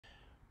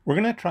We're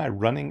going to try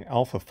running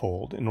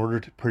AlphaFold in order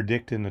to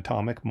predict an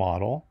atomic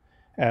model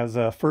as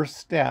a first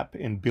step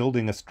in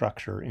building a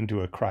structure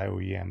into a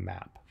cryoEM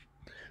map.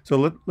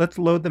 So let's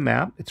load the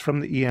map. It's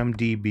from the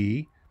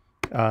EMDB.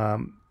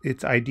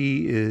 Its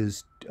ID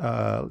is,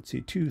 let's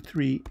see,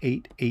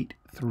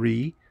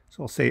 23883.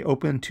 So I'll say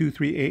open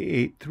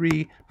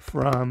 23883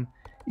 from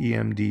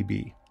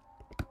EMDB.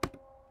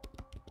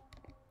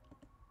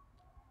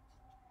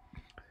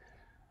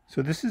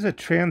 So this is a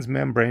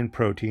transmembrane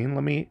protein.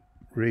 Let me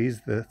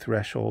raise the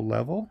threshold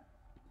level.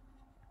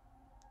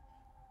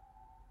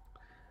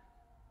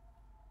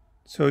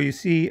 So you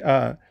see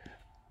a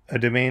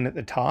domain at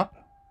the top.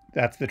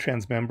 That's the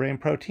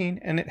transmembrane protein,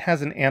 and it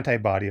has an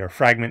antibody or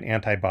fragment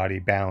antibody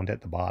bound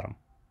at the bottom.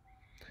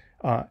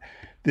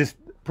 This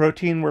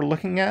protein we're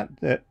looking at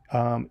that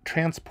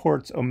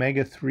transports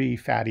omega-3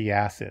 fatty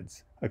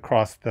acids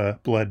across the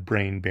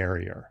blood-brain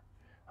barrier.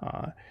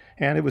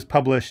 And it was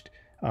published,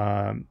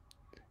 I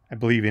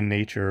believe, in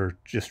Nature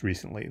just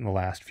recently, in the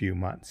last few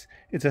months.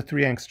 It's a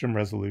 3 angstrom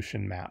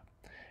resolution map.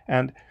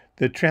 And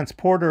the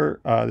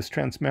transporter, this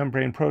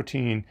transmembrane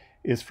protein,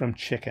 is from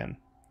chicken.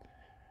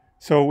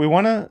 So we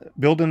want to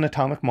build an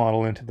atomic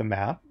model into the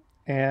map,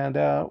 and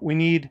we're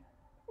going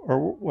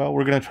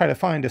to try to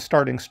find a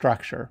starting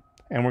structure,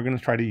 and we're going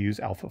to try to use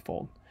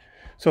AlphaFold.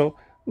 So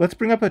let's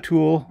bring up a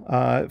tool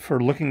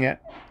for looking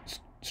at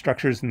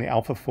structures in the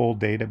AlphaFold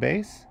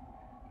database.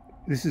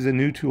 This is a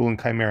new tool in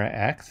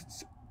ChimeraX.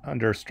 It's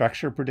under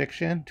Structure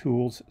Prediction,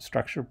 Tools,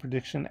 Structure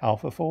Prediction,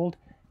 AlphaFold.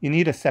 You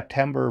need a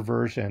September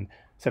version,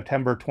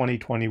 September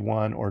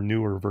 2021 or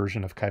newer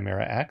version of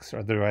ChimeraX,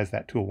 otherwise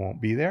that tool won't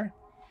be there.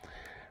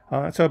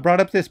 So I brought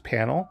up this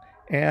panel,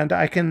 and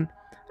I can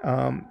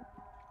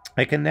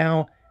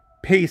now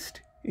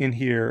paste in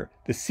here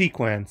the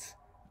sequence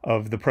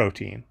of the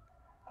protein,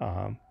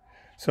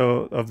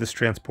 so of this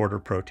transporter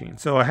protein.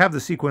 So I have the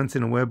sequence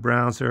in a web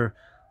browser.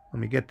 Let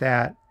me get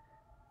that,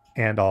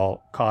 and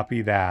I'll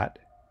copy that,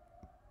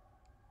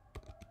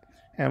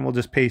 and we'll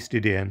just paste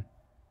it in.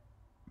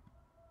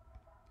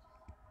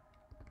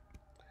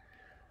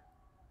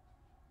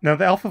 Now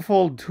the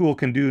AlphaFold tool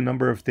can do a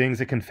number of things.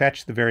 It can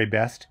fetch the very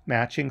best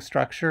matching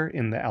structure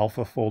in the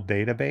AlphaFold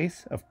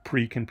database of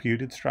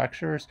pre-computed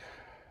structures,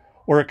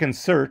 or it can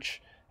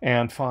search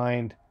and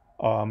find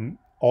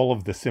all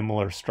of the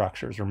similar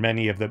structures, or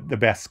many of the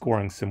best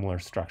scoring similar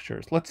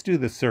structures. Let's do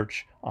the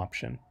search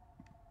option.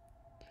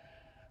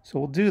 So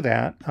we'll do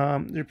that.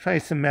 There's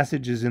probably some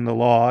messages in the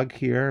log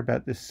here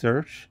about this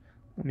search.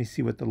 Let me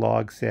see what the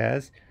log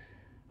says.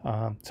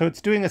 So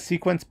it's doing a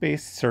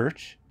sequence-based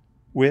search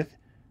with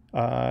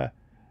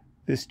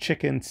this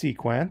chicken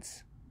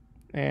sequence,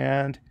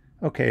 and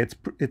okay, it's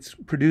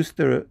produced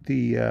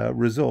the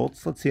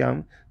results. Let's see,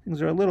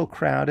 things are a little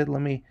crowded.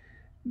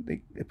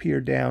 They appear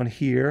down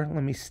here.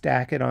 Let me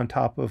stack it on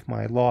top of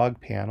my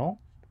log panel,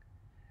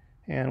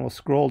 and we'll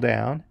scroll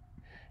down,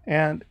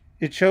 and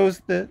it shows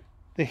the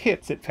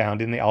hits it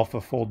found in the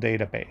AlphaFold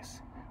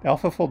database. The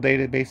AlphaFold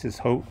database is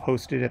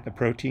hosted at the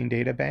Protein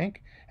Data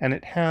Bank, and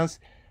it has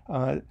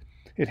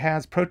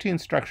protein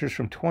structures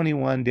from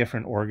 21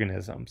 different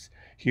organisms: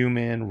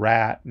 human,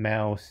 rat,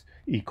 mouse,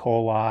 E.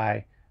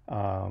 coli,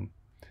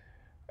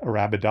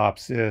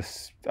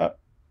 Arabidopsis,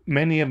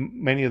 many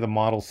of the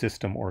model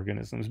system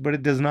organisms, but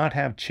it does not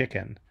have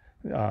chicken.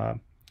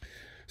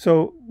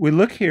 So we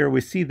look here,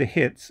 we see the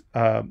hits.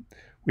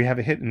 We have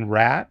a hit in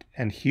rat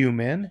and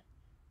human,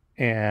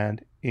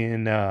 and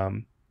in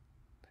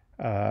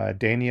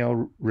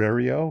Daniel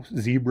Rerio,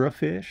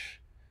 zebrafish,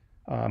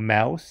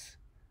 mouse.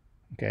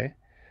 Okay.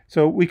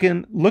 So we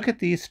can look at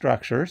these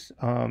structures,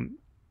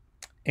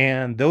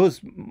 and those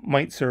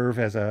might serve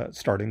as a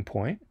starting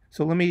point.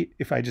 So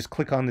if I just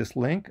click on this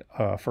link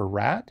for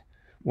rat,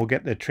 we'll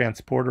get the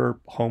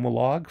transporter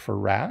homolog for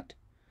rat.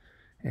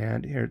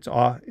 And here it's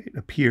off, it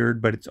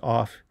appeared, but it's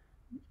off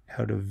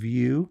out of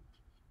view.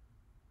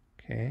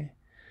 Okay.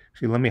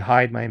 So let me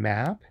hide my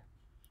map.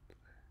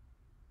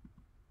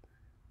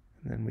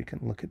 And then we can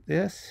look at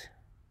this.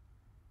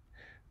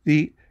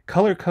 The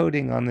color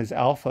coding on these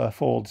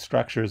AlphaFold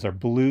structures are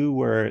blue,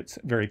 where it's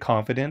very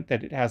confident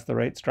that it has the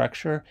right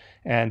structure,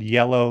 and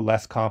yellow,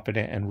 less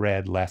confident, and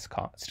red,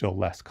 still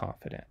less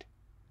confident.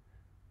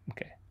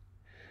 Okay.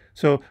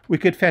 So we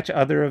could fetch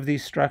other of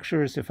these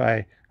structures. If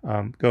I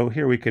go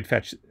here,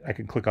 I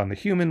can click on the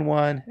human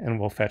one, and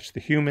we'll fetch the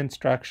human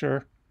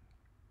structure,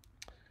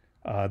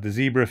 the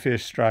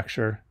zebrafish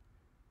structure,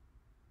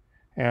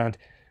 and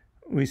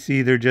we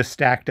see they're just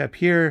stacked up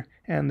here,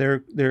 and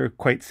they're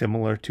quite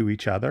similar to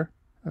each other.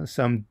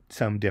 Some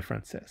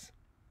differences.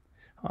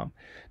 Now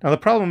the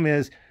problem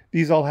is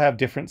these all have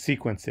different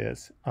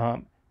sequences.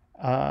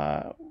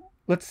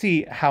 Let's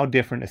see how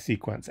different a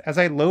sequence. As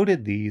I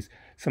loaded these,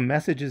 some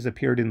messages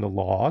appeared in the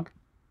log.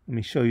 Let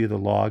me show you the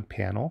log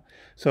panel.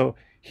 So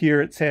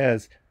here it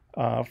says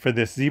for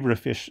this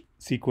zebrafish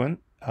sequence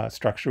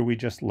structure we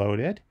just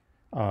loaded,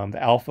 the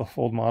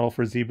AlphaFold model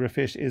for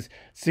zebrafish is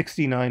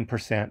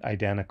 69%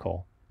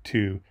 identical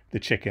to the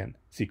chicken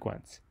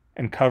sequence,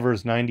 and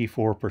covers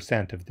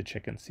 94% of the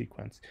chicken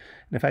sequence.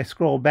 And if I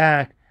scroll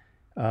back,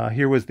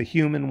 Here was the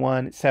human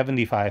one,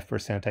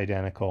 75%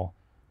 identical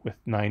with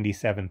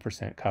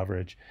 97%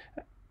 coverage.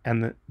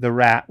 And the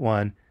rat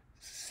one,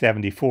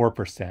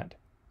 74%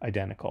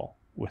 identical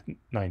with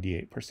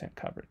 98%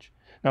 coverage.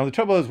 Now the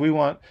trouble is we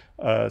want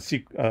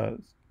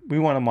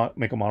to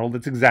make a model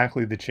that's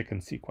exactly the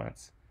chicken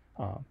sequence.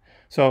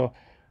 So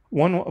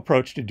one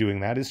approach to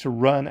doing that is to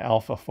run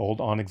AlphaFold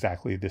on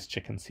exactly this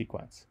chicken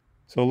sequence.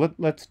 So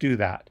let's do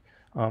that.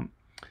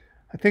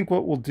 I think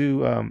what we'll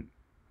do,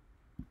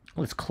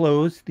 let's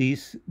close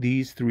these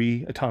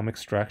three atomic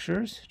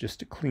structures just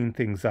to clean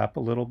things up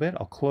a little bit.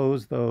 I'll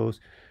close those,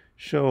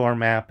 show our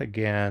map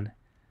again.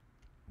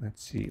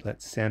 Let's see,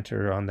 let's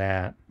center on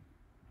that.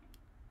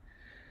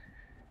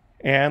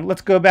 And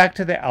let's go back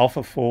to the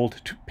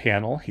AlphaFold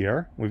panel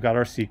here. We've got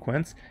our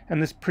sequence,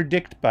 and this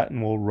predict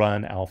button will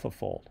run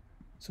AlphaFold.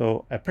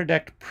 So at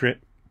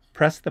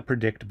press the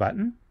predict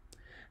button,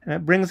 and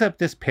it brings up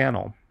this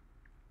panel.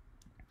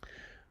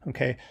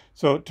 Okay,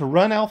 so to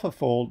run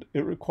AlphaFold,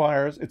 it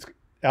requires,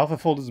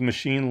 AlphaFold is a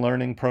machine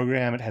learning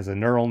program. It has a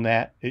neural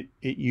net. It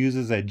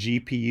uses a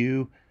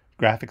GPU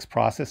graphics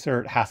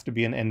processor. It has to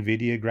be an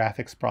NVIDIA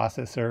graphics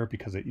processor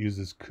because it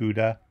uses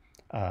CUDA,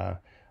 a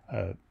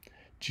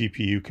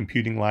GPU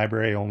computing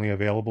library only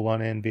available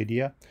on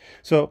NVIDIA.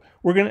 So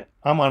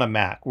I'm on a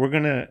Mac. We're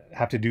gonna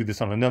have to do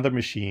this on another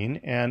machine,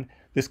 and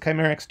this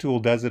ChimeraX tool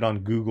does it on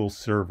Google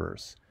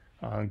servers.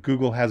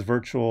 Google has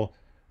virtual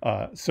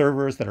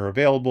servers that are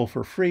available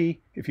for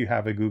free if you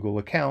have a Google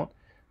account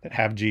that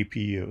have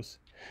GPUs.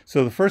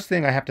 So the first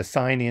thing, I have to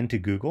sign in to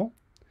Google.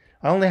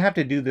 I only have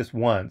to do this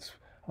once.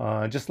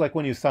 Just like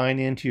when you sign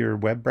into your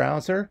web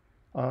browser,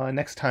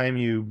 next time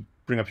you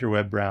bring up your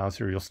web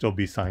browser, you'll still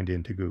be signed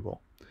into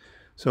Google.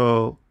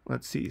 So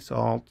let's see, so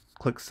I'll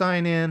click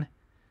sign in,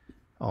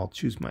 I'll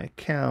choose my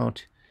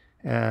account,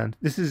 and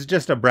this is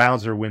just a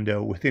browser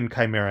window within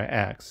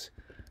ChimeraX.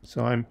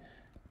 So I'm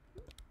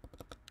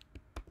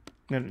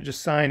going to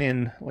just sign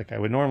in like I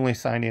would normally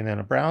sign in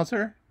a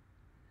browser.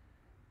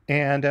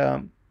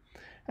 And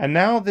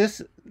now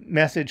this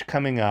message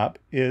coming up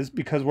is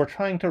because we're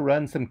trying to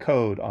run some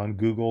code on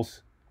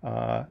Google's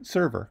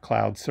server,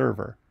 cloud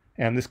server.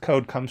 And this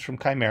code comes from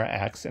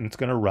ChimeraX, and it's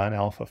going to run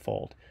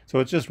AlphaFold. So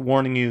it's just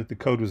warning you the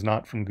code was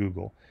not from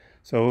Google.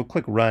 So we'll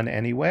click run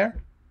anyway.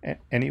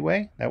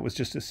 That was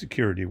just a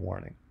security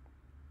warning.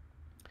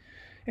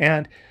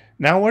 And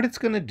now what it's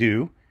going to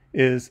do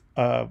is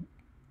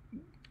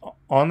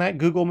on that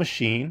Google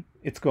machine,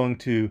 it's going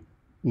to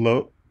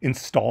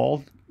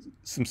install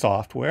some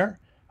software.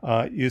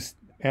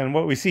 And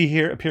what we see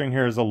here appearing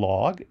here is a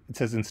log. It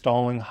says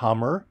installing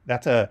Hummer.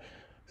 That's a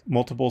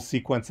multiple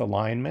sequence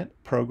alignment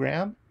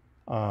program.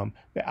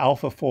 The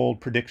AlphaFold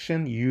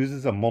prediction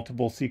uses a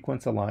multiple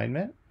sequence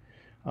alignment.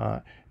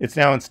 It's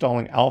now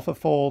installing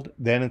AlphaFold.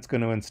 Then it's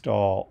going to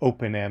install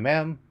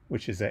OpenMM,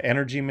 which is an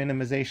energy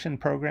minimization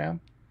program.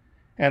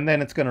 And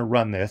then it's going to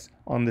run this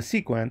on the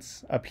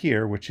sequence up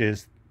here, which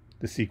is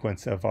the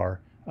sequence of our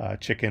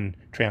chicken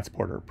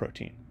transporter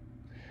protein.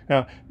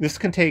 Now, this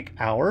can take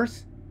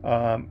hours,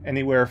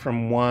 anywhere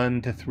from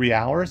 1 to 3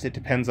 hours. It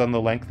depends on the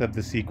length of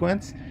the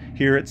sequence.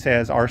 Here it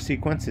says our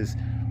sequence is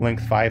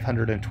length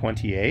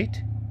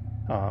 528.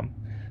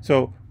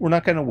 So we're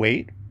not going to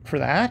wait for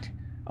that.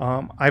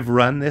 I've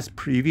run this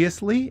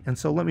previously, and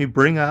so let me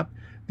bring up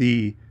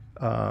the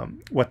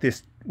what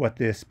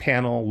this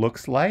panel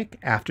looks like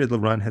after the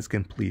run has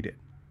completed.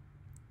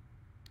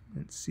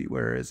 Let's see,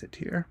 where is it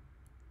here?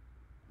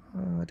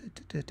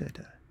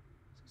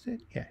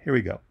 Yeah, here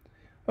we go.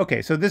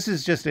 Okay, so this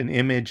is just an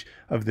image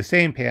of the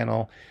same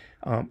panel.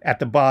 At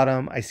the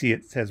bottom, I see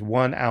it says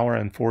 1 hour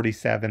and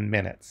 47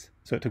 minutes.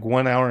 So it took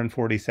 1 hour and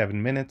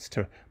 47 minutes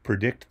to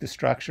predict the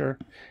structure,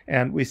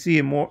 and we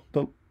see what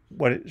the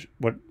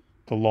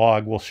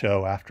log will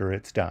show after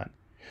it's done.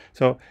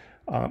 So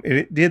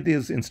it did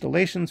these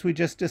installations we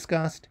just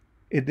discussed.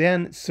 It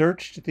then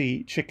searched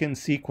the chicken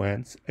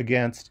sequence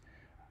against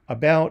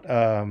about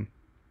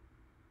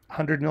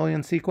 100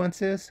 million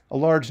sequences, a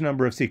large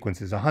number of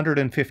sequences,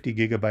 150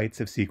 gigabytes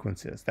of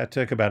sequences. That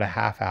took about a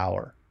half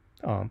hour.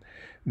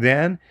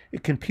 Then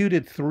it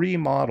computed 3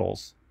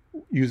 models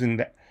using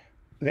the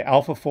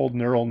AlphaFold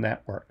neural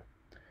network.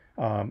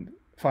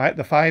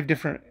 The five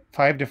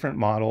different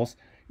models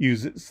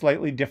use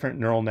slightly different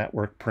neural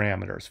network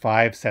parameters,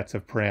 5 sets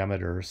of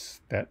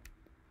parameters that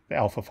the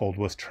AlphaFold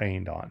was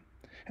trained on.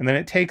 And then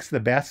it takes the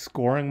best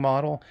scoring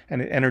model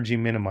and it energy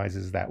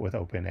minimizes that with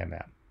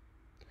OpenMM.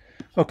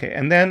 Okay,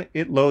 and then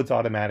it loads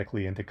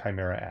automatically into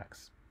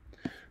ChimeraX.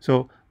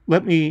 So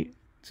let me,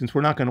 since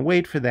we're not going to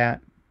wait for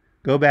that,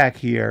 go back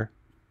here.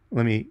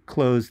 Let me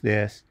close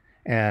this,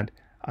 and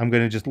I'm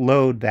going to just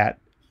load that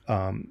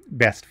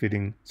best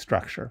fitting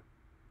structure.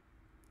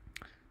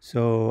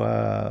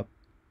 So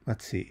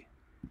let's see.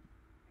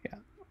 Yeah,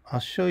 I'll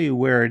show you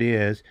where it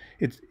is.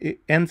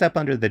 It ends up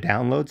under the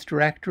downloads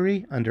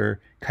directory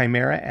under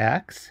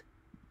ChimeraX.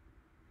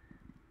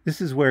 This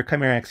is where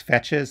ChimeraX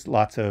fetches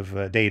lots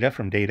of data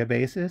from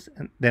databases,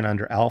 and then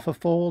under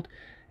AlphaFold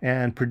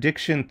and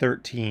Prediction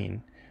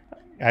 13.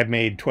 I've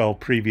made 12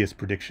 previous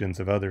predictions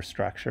of other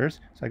structures.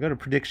 So I go to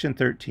prediction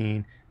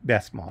 13,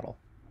 best model.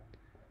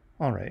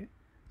 All right.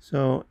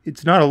 So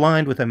it's not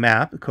aligned with a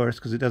map, of course,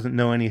 because it doesn't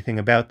know anything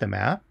about the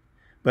map.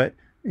 But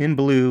in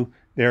blue,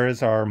 there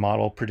is our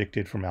model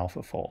predicted from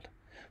AlphaFold.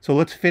 So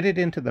let's fit it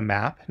into the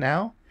map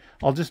now.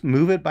 I'll just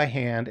move it by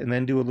hand and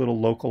then do a little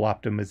local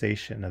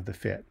optimization of the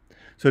fit.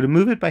 So to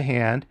move it by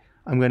hand,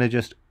 I'm going to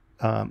just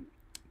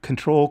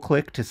control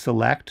click to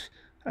select.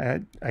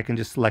 I can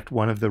just select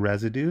one of the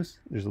residues.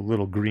 There's a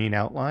little green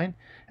outline.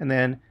 And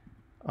then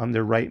on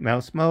the right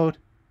mouse mode,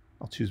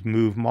 I'll choose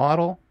Move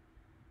Model.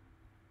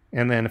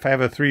 And then if I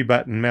have a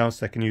 3-button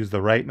mouse, I can use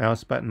the right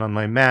mouse button. On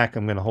my Mac,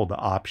 I'm going to hold the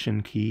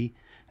Option key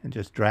and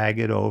just drag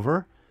it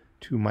over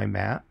to my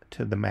map,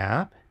 to the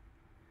map,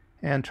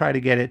 and try to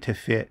get it to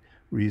fit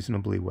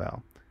reasonably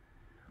well.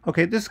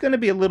 Okay, this is going to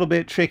be a little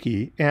bit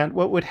tricky, and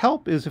what would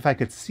help is if I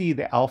could see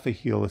the alpha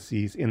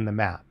helices in the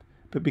map.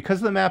 But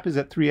because the map is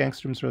at 3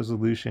 angstroms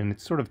resolution,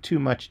 it's sort of too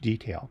much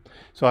detail.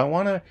 So I'm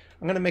going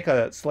to make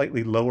a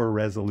slightly lower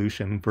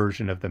resolution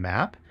version of the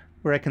map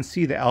where I can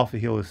see the alpha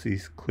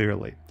helices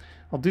clearly.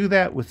 I'll do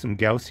that with some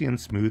Gaussian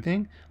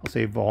smoothing. I'll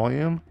say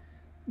volume.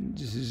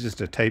 This is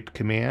just a typed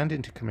command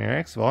into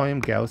ChimeraX.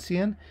 Volume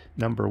Gaussian,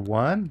 number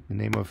 1,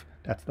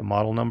 that's the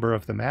model number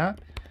of the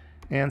map.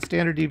 And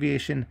standard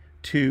deviation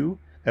 2,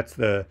 that's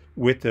the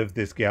width of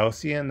this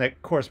Gaussian.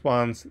 That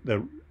corresponds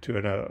to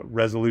a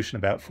resolution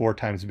about 4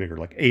 times bigger,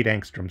 like 8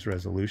 angstroms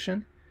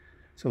resolution.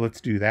 So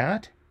let's do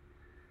that.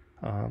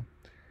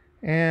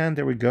 And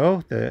there we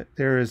go.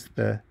 There is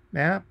the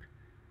map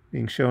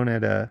being shown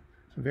at a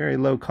very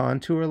low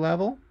contour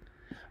level.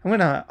 I'm going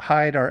to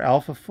hide our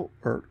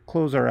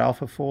close our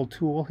AlphaFold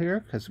tool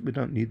here because we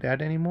don't need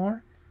that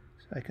anymore.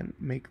 So I can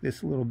make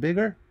this a little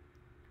bigger,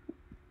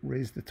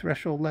 raise the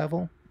threshold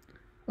level.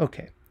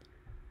 Okay,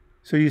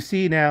 so you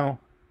see now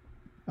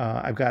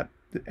I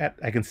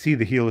can see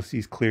the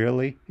helices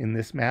clearly in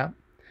this map,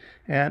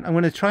 and I'm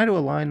going to try to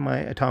align my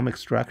atomic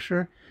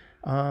structure.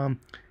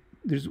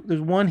 There's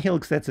one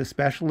helix that's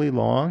especially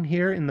long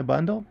here in the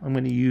bundle. I'm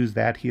going to use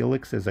that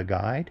helix as a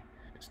guide.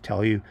 Just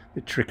tell you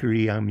the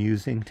trickery I'm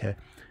using to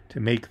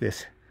make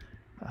this.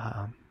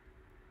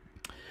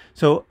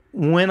 So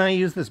when I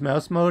use this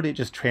mouse mode, it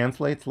just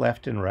translates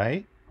left and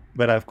right.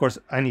 But of course,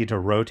 I need to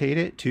rotate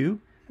it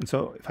too. And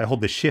so if I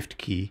hold the Shift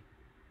key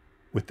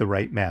with the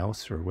right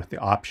mouse or with the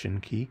Option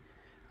key,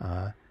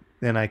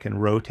 then I can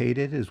rotate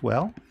it as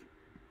well.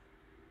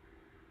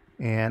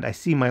 And I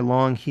see my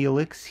long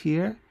helix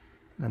here.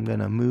 And I'm going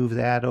to move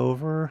that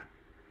over.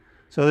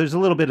 So there's a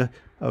little bit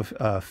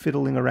of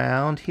fiddling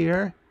around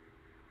here.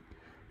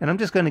 And I'm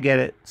just going to get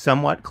it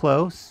somewhat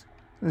close.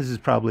 This is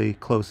probably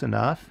close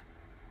enough.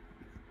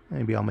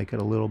 Maybe I'll make it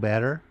a little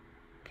better.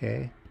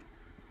 Okay.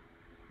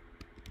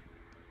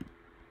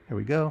 There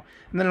we go.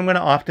 And then I'm going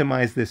to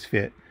optimize this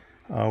fit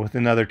with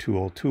another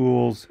tool.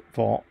 Tools,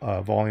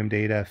 volume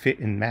data, fit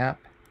in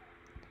map.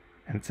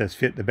 And it says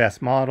fit the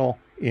best model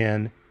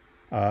in.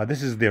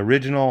 This is the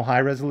original high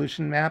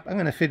resolution map. I'm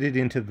going to fit it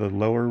into the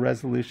lower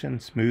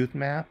resolution smooth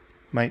map.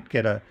 Might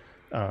get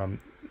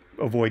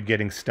avoid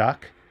getting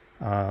stuck.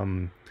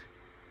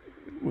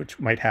 Which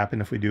might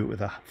happen if we do it with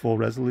a full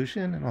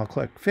resolution. And I'll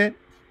click Fit.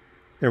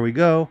 There we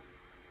go.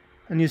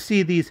 And you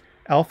see these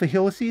alpha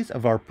helices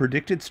of our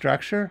predicted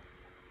structure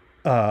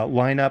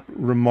line up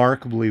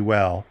remarkably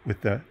well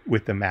with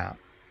the map.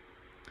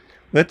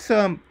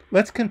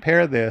 Let's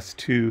compare this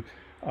to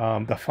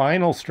the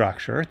final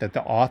structure that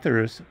the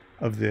authors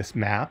of this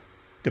map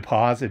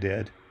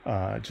deposited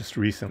just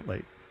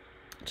recently,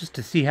 just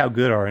to see how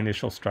good our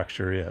initial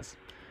structure is.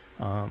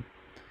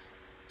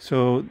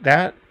 So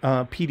that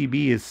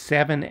PDB is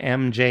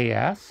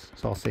 7MJS.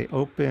 So I'll say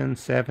open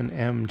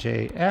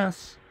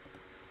 7MJS.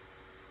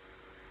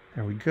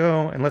 There we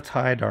go. And let's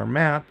hide our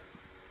map.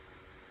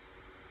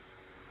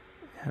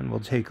 And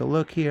we'll take a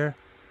look here.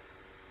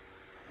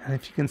 And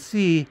if you can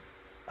see,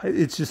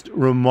 it's just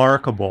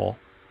remarkable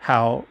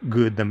how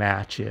good the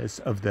match is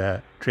of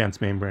the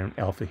transmembrane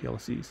alpha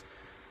helices.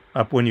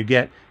 Up when you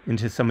get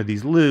into some of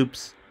these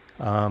loops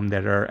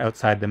that are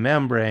outside the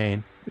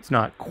membrane, it's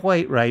not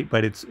quite right,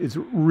 but it's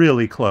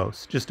really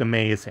close. Just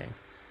amazing.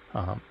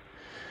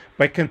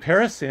 By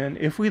comparison,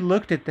 if we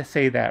looked at,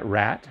 say, that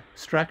rat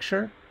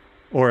structure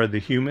or the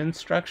human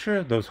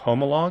structure, those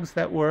homologs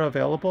that were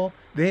available,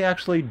 they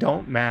actually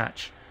don't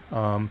match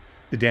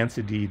the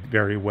density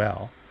very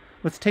well.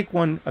 Let's take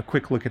a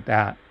quick look at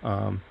that.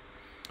 I'm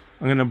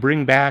going to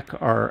bring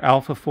back our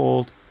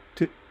AlphaFold.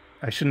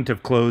 I shouldn't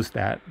have closed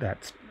that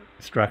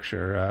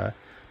structure,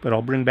 but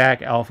I'll bring back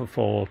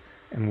AlphaFold,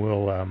 and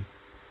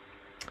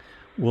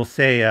we'll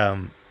say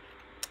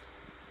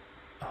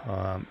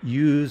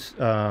use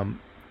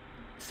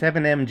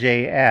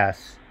 7MJS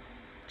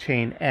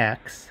chain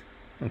X.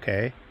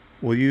 Okay,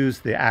 we'll use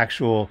the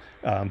actual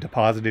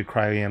deposited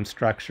cryoEM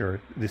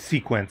structure, the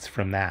sequence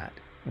from that.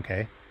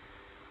 Okay,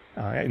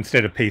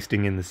 instead of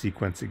pasting in the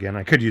sequence again,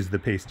 I could use the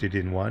pasted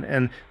in one,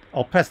 and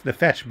I'll press the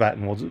fetch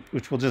button,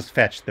 which will just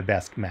fetch the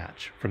best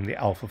match from the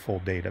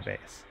AlphaFold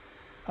database.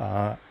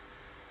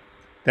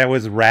 That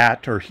was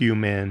rat or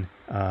human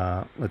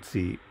let's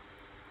see.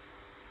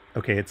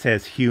 Okay, it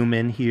says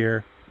human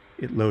here.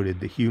 It loaded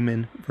the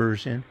human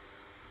version.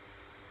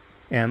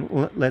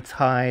 And let's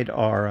hide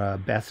our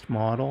best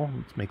model.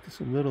 Let's make this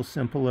a little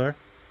simpler.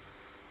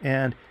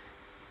 And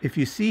if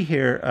you see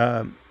here,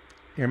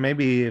 here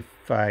maybe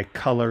if I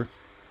color,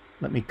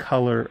 let me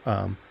color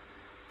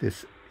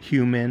this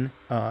human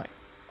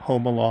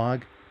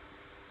homolog.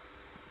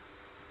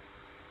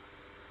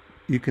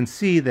 You can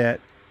see that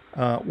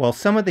while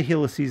some of the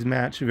helices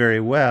match very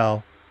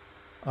well,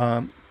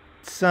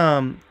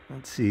 some,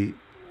 let's see,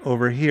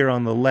 over here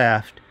on the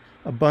left,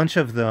 a bunch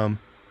of them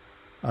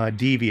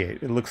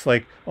deviate. It looks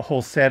like a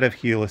whole set of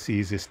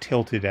helices is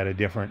tilted at a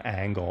different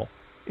angle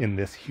in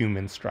this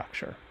human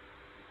structure.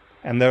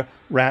 And the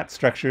rat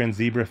structure and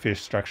zebrafish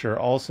structure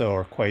also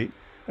are quite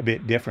a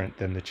bit different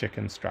than the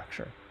chicken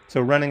structure.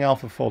 So running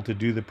AlphaFold to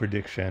do the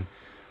prediction,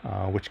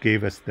 which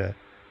gave us the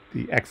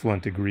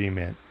excellent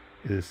agreement,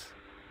 does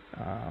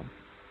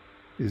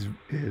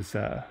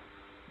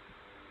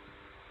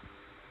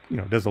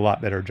a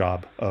lot better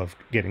job of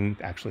getting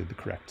actually the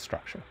correct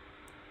structure.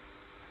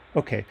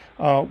 Okay,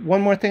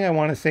 one more thing I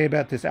want to say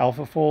about this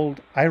AlphaFold.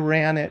 I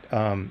ran it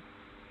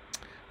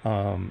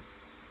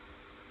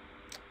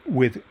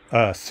with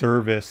a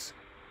service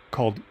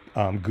called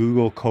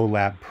Google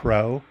Colab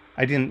Pro.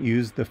 I didn't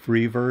use the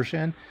free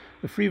version.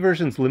 The free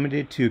version is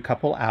limited to a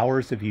couple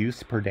hours of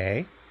use per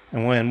day.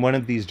 And when one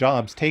of these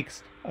jobs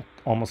takes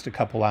almost a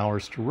couple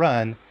hours to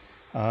run,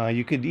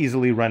 you could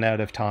easily run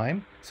out of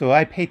time. So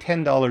I pay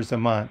 $10 a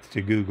month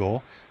to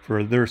Google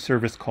for their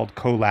service called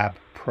Colab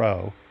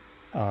Pro,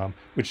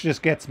 which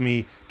just gets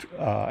me,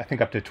 I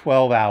think, up to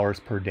 12 hours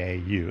per day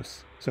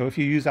use. So if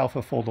you use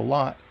AlphaFold a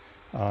lot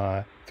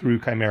through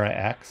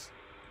ChimeraX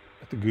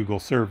at the Google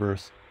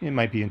servers, it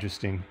might be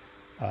interesting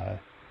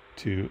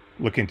to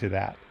look into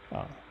that.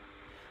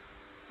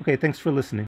 Okay, thanks for listening.